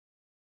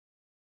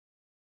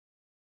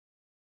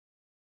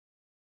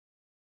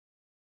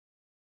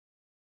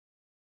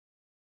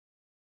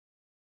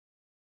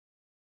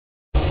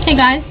Hey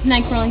guys,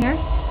 knytecraller here.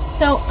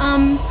 So,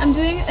 I'm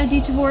doing a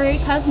Detrivore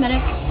cosmetic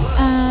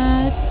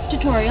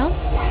tutorial.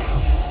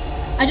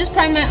 I just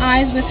primed my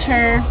eyes with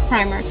her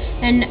primer,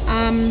 and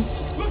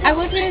I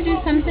was going to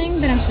do something,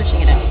 but I'm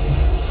switching it up.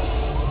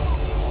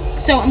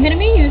 So, I'm going to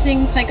be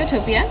using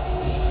Psychotopia,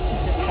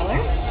 this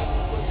color,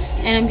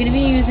 and I'm going to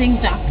be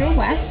using Dr.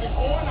 West,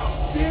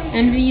 and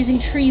I'm going to be using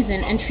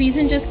Treason, and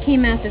Treason just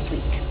came out this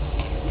week.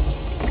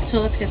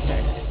 So, let's get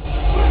started.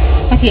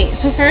 Okay,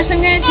 so first I'm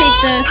going to take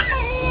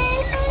this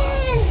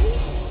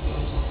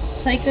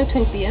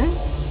Psychotopia.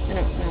 I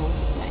don't know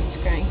why he's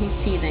crying. He's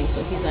teething,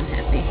 so he's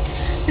unhappy.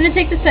 I'm going to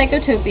take the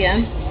Psychotopia,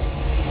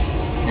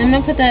 and I'm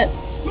going to put that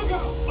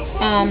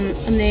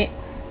on the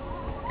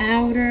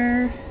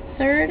outer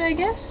third, I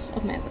guess,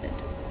 of my lid.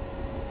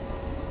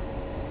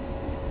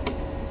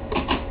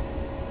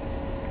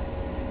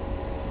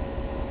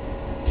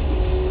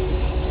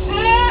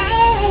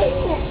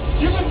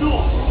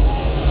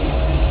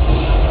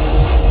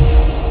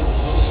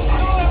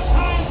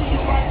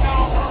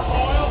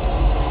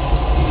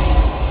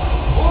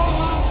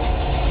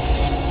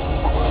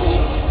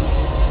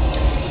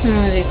 I don't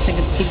really think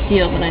it's a big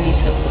deal, but I need to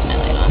put my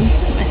light on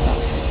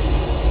myself.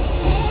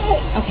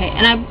 Okay,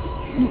 and I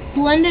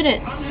blended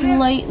it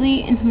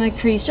slightly into my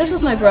crease, just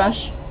with my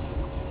brush.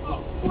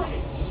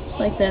 Just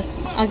like this.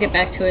 I'll get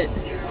back to it.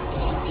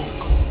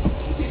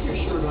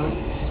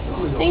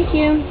 Thank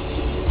you.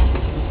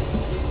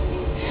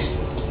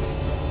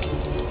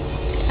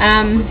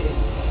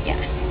 Yeah.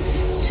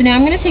 So now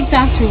I'm going to take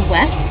Dr.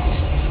 West.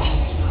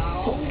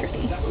 So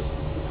pretty.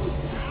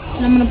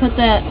 And I'm going to put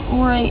that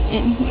right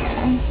in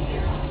here.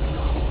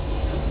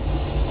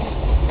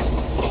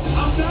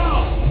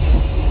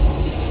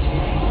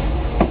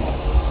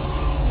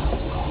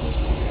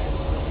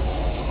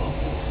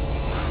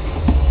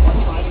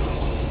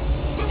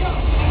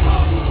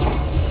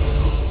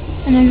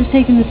 And I'm just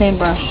taking the same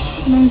brush,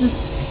 and I'm just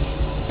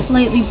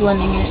lightly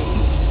blending it.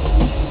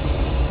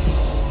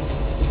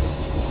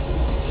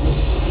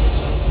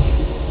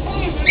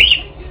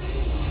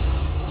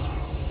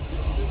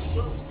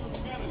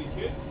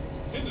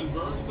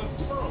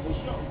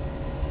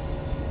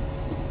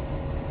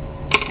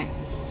 Okay.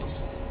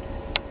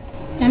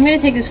 I'm going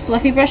to take this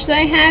fluffy brush that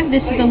I have.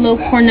 This is a low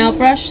Cornell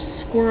brush,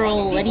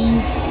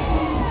 Squirreletti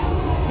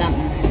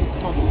something.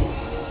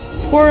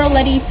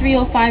 Squirreletti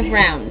 305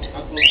 round.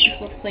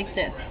 Looks like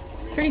this.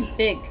 It's pretty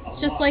big.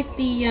 It's just like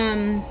the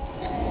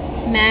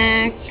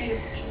MAC. Is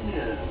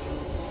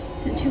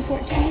it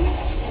 214?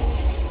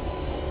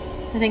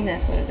 I think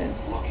that's what it is.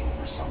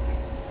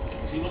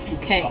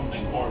 Okay.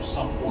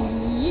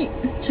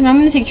 So now I'm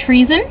going to take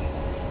Treason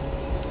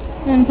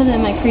and put it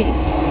in my crease.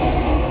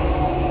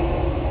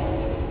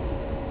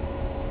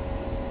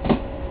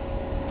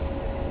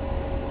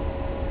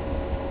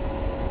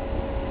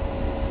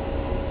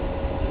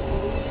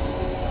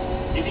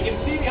 If you can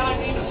see behind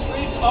me, the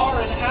streets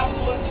are in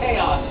absolute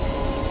chaos.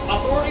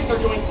 Authorities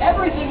are doing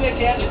everything they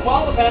can to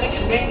quell the panic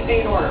and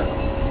maintain order.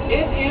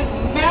 It is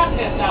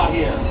madness out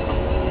here.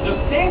 The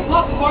Stay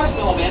Puft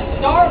Marshmallow Man,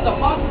 star of the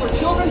popular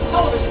children's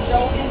television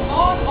show, is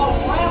on a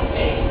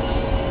rampage.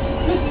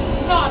 This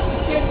is not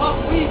the Stay Puft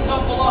we've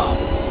come to love.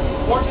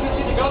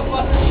 Fortunately, the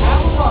Ghostbusters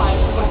have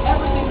arrived to put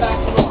everything back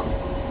to normal.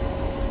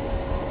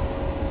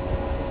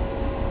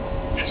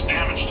 It's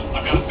damaged.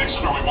 I've got to fix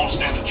it or we won't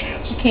stand a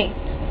chance. Okay.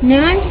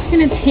 Now I'm just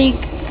going to take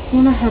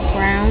one of her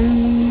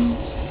browns.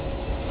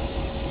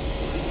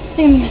 I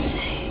think I'm going to take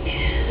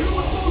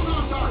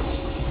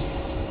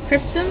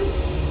Cryptum?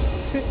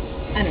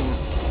 I don't know.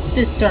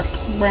 This dark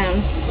brown.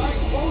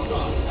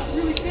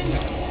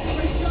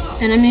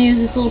 And I'm going to use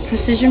this little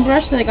precision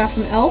brush that I got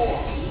from Elf.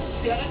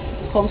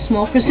 It's called a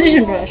small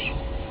precision brush.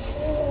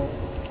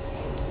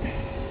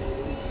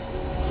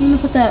 I'm going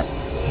to put that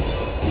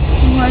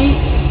right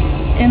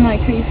in my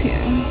crease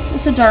here,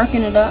 just to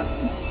darken it up.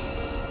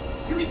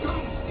 Here he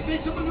comes. He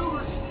makes some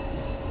maneuvers.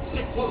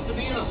 Stick close to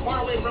me and as far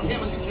away from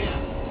him as you can.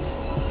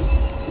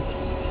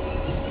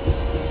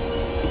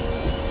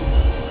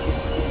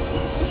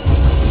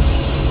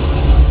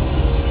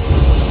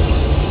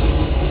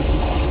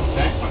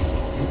 Beckman,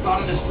 you've got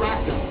to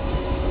distract him.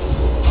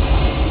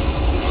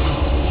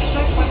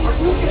 Beckman, are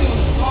you getting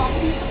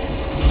coffee?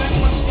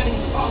 Beckman's getting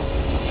coffee.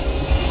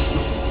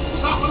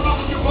 Stop him up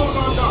with your bows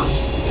on darts.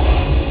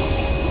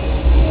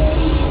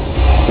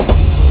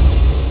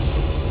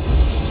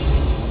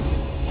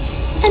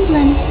 And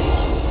blend.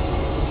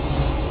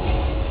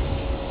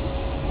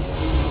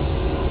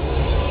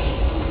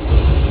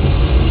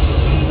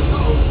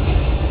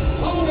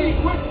 Follow me,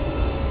 quick!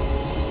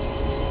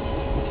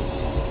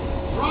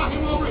 Draw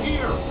him over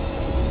here!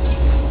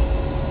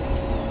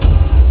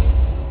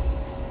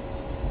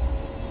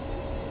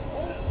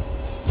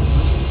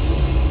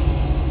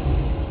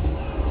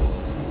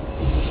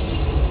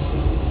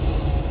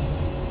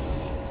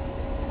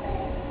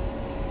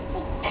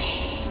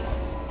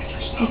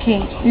 Okay,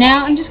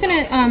 now I'm just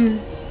gonna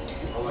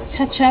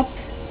touch up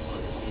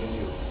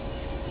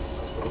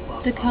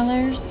the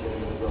colors.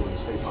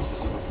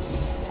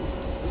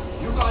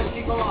 You guys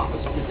keep on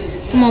office.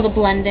 And all the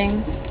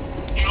blending.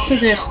 because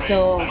they're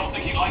so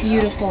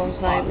beautiful and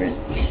vibrant.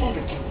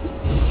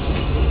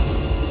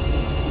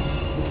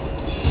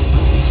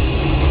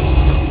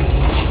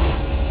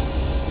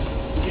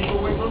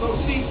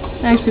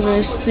 Actually,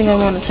 really think I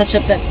want to touch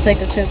up that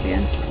Psychotopia.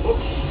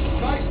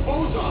 Nice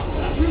pose on.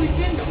 That's really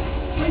kingdom.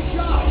 Great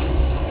job.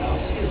 Now,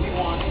 see if he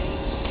wants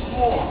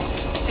more.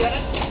 Get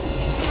it?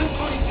 That's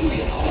funny too,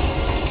 you know.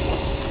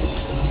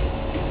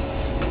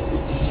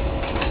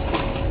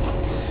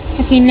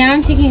 Okay, now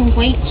I'm taking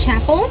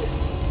Whitechapel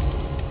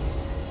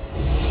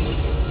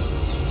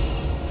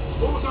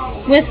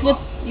with what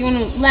you want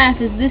to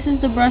laugh is this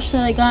is the brush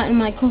that I got in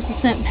my Coastal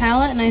Scent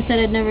palette, and I said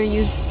I'd never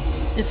use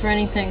it for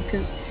anything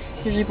because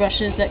usually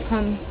brushes that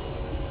come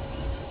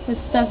with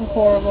stuff are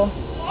horrible.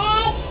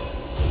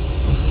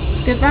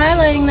 It's good for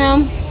highlighting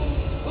though.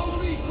 Follow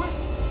me, quick.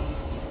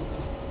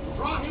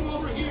 Draw him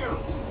over here.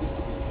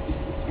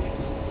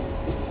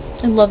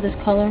 I love this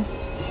color.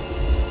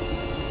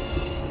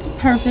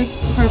 Perfect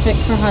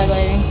for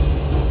highlighting.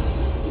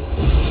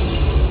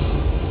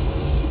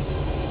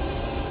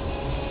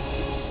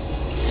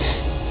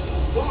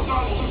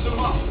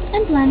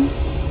 And blend.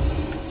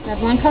 I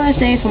have one color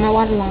stay for my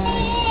waterline.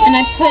 And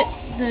I put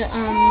the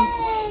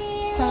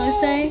color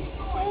stay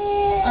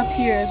up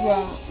here as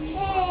well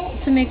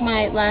to make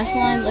my lash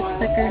line look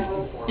thicker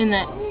in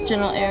that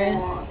general area.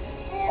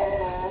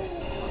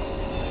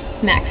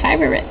 MAC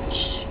Fiber Rich.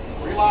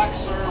 Relax,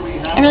 sir. We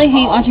have I really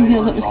hate watching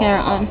people put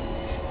mascara on.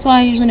 That's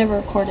why I usually never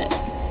record it.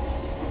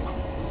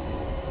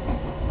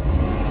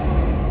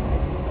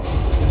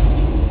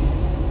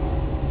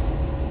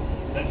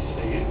 Let's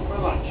stay in for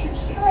lunch, you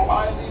say.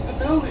 Why leave the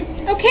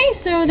building? Okay,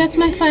 so that's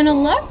my final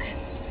look.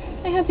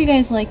 I hope you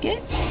guys like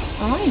it.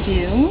 I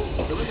do.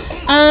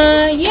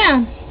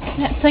 Yeah.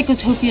 That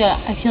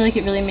Psychotopia, I feel like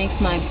it really makes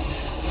my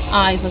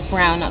eyes look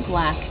brown, not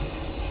black.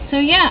 So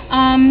yeah,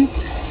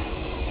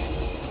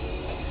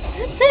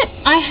 that's it.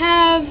 I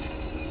have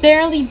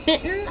Barely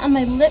Bitten on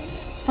my lips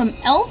from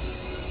e.l.f.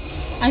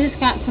 I just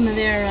got some of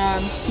their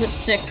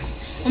lipsticks.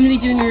 I'm going to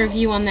be doing a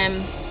review on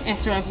them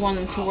after I've worn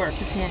them to work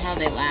to see how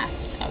they last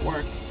at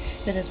work,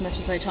 with as much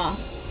as I talk.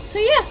 So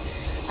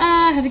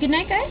yeah, have a good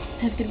night, guys.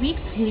 Have a good week.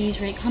 Please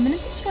rate, comment,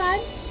 and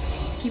subscribe.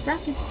 Keep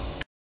rocking.